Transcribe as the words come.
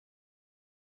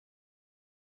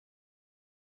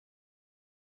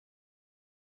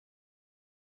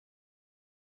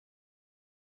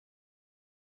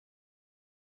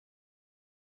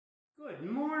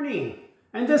Good morning,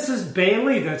 and this is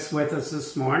Bailey that's with us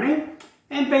this morning,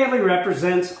 and Bailey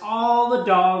represents all the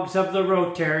dogs of the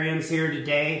Rotarians here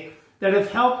today that have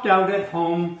helped out at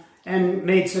home and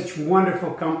made such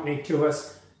wonderful company to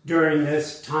us during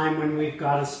this time when we've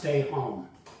got to stay home.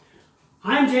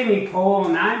 I'm Jamie Pohl,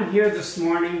 and I'm here this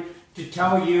morning to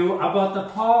tell you about the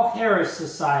Paul Harris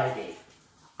Society.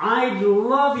 I'd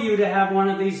love you to have one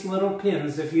of these little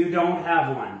pins if you don't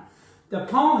have one. The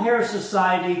Paul Harris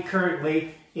Society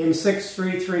currently in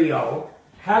 6330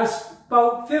 has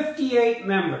about 58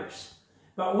 members.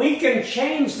 But we can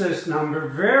change this number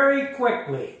very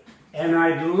quickly, and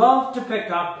I'd love to pick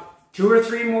up 2 or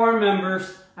 3 more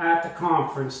members at the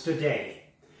conference today.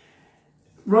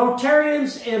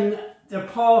 Rotarians in the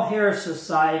Paul Harris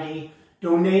Society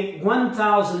donate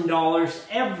 $1,000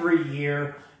 every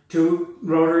year to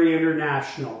Rotary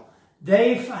International.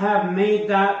 They have made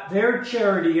that their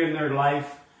charity in their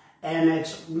life, and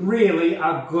it's really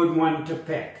a good one to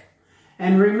pick.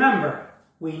 And remember,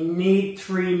 we need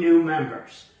 3 new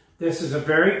members. This is a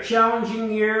very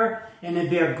challenging year, and it'd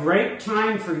be a great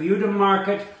time for you to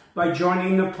market by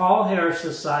joining the Paul Harris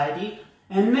Society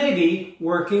and maybe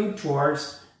working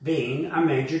towards being a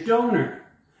major donor.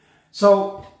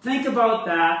 So think about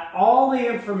that. All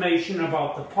the information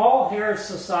about the Paul Harris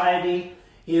Society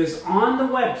is on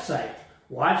the website.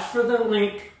 Watch for the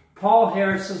link, Paul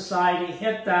Harris Society,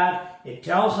 hit that. It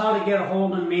tells how to get a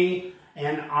hold of me,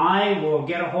 and I will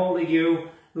get a hold of you.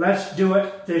 Let's do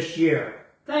it this year.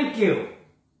 Thank you.